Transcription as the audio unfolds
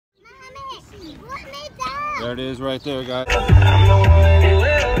There it is right there, guys.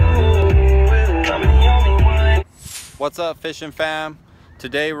 What's up, fishing fam?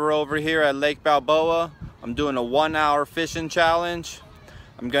 Today we're over here at Lake Balboa. I'm doing a 1 hour fishing challenge.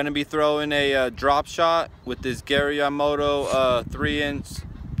 I'm gonna be throwing a drop shot with this Gary Yamamoto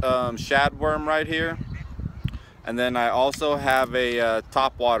 3-inch shad worm right here. And then I also have a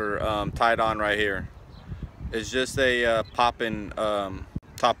top water tied on right here. It's just a popping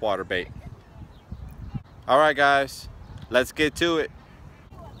top water bait. All right, guys, let's get to it.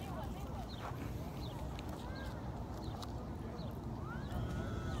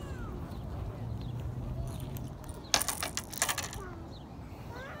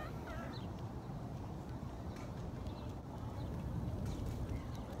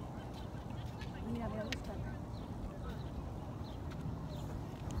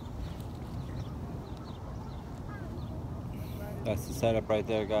 That's the setup right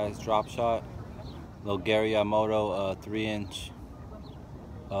there, guys. Drop shot, little Gary Yamamoto 3-inch.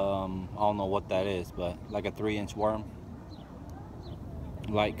 I don't know what that is, but like a 3-inch worm,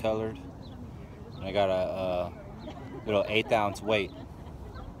 light colored. And I got a little 1/8 ounce weight.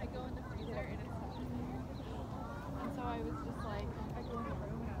 I go in the freezer and so I was just like, I go in the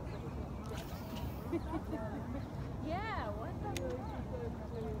room and I was like, yeah, what the?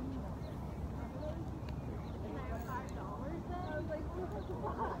 I was like, what the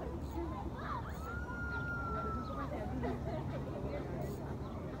fuck?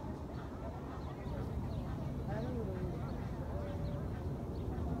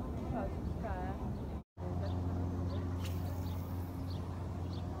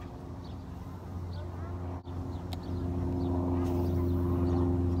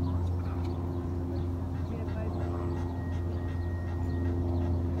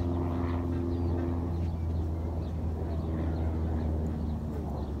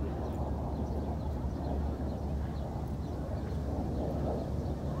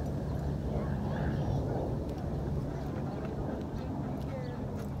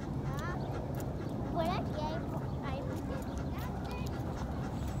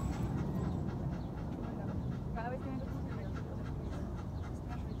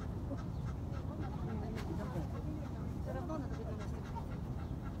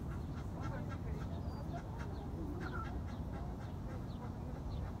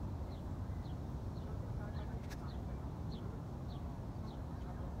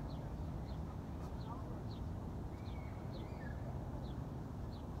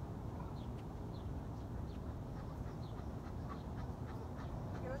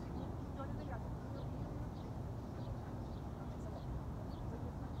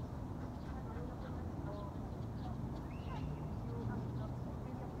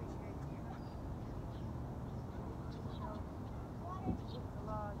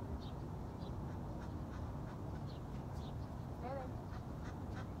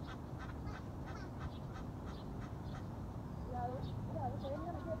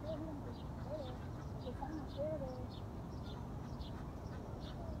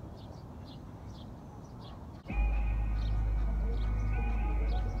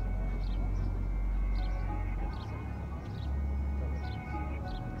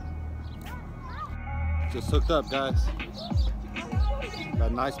 Just hooked up, guys.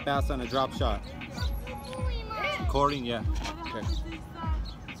 Got a nice bounce on a drop shot. Recording, yeah. Okay.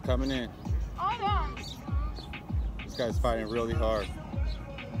 It's coming in. This guy's fighting really hard.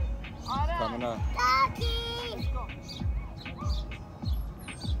 It's coming up.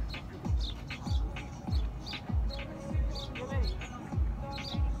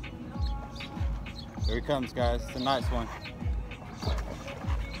 There he comes, guys. It's a nice one.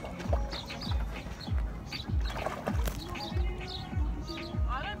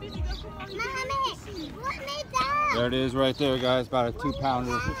 There it is right there, guys. About a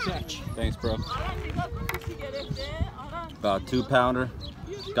 2-pounder. Thanks, bro. About a 2-pounder.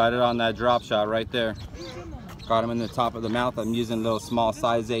 Got it on that drop shot right there. Got him in the top of the mouth. I'm using a little small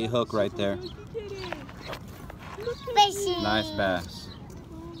size 8 hook right there. Nice bass.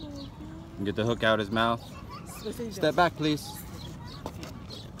 And get the hook out his mouth. Step back, please.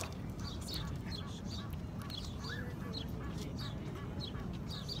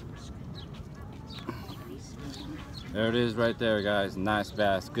 There it is right there, guys. Nice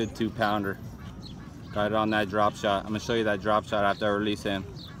bass. Good 2-pounder. Got it on that drop shot. I'm going to show you that drop shot after I release him.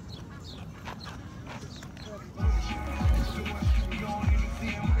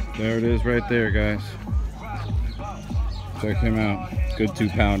 There it is right there, guys. Check him out. Good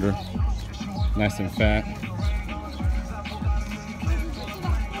 2-pounder. Nice and fat.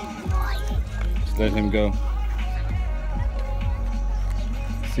 Just let him go.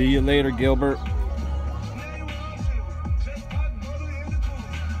 See you later, Gilbert.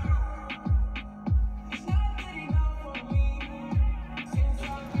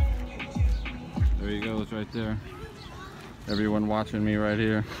 right there. Everyone watching me right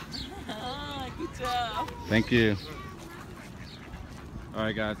here. Good job. Thank you.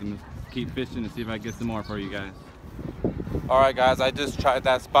 Alright guys, I'm gonna keep fishing to see if I get some more for you guys. Alright guys, I just tried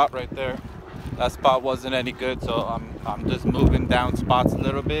that spot right there. That spot wasn't any good, so I'm just moving down spots a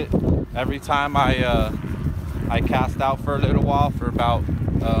little bit. Every time I cast out for a little while, for about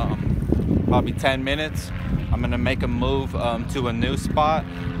probably 10 minutes, I'm gonna make a move to a new spot,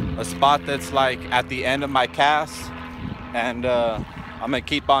 a spot that's like at the end of my cast, and I'm gonna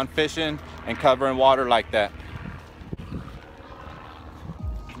keep on fishing and covering water like that.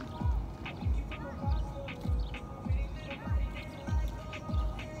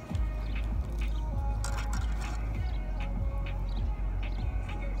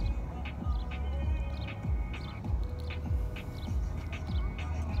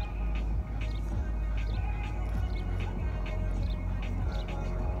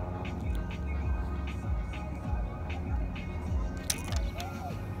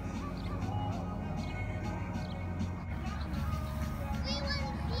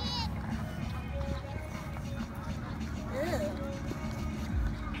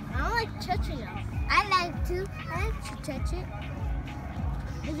 Touching it. I like to touch it.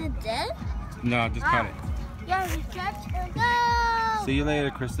 Is it dead? No, just cut it. Yeah, we touch it. Go! See you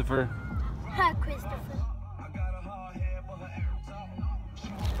later, Christopher. Hi, Christopher.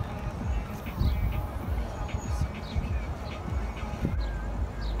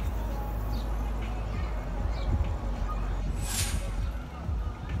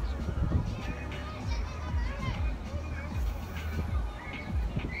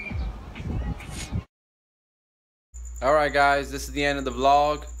 Alright guys, this is the end of the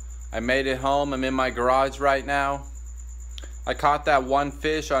vlog. I made it home. I'm in my garage right now. I caught that one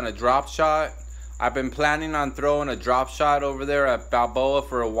fish on a drop shot. I've been planning on throwing a drop shot over there at Balboa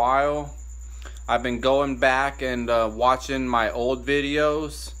for a while. I've been going back and watching my old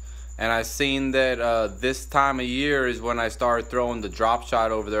videos, and I seen that this time of year is when I started throwing the drop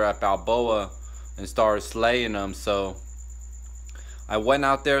shot over there at Balboa and started slaying them. So I went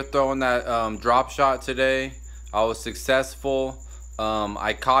out there throwing that drop shot today. I was successful.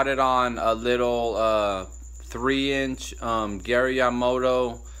 I caught it on a little 3-inch Gary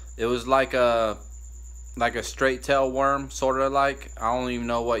Yamamoto. It was like a straight tail worm, sort of like. I don't even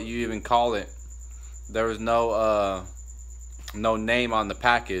know what you even call it. There was no name on the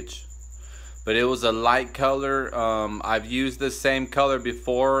package, but it was a light color. I've used the same color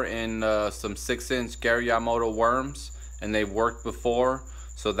before in some 6-inch Gary Yamamoto worms, and they've worked before,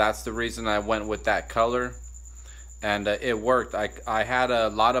 so that's the reason I went with that color. And it worked. I had a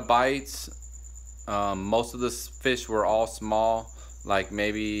lot of bites. Most of the fish were all small, like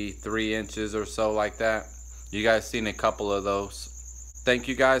maybe 3 inches or so, like that. You guys seen a couple of those. Thank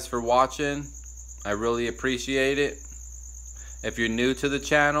you guys for watching. I really appreciate it. If you're new to the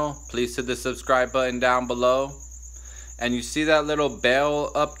channel, please hit the subscribe button down below. And you see that little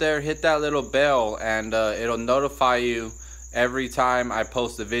bell up there? Hit that little bell and it'll notify you every time I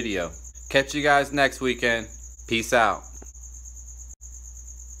post a video. Catch you guys next weekend. Peace out.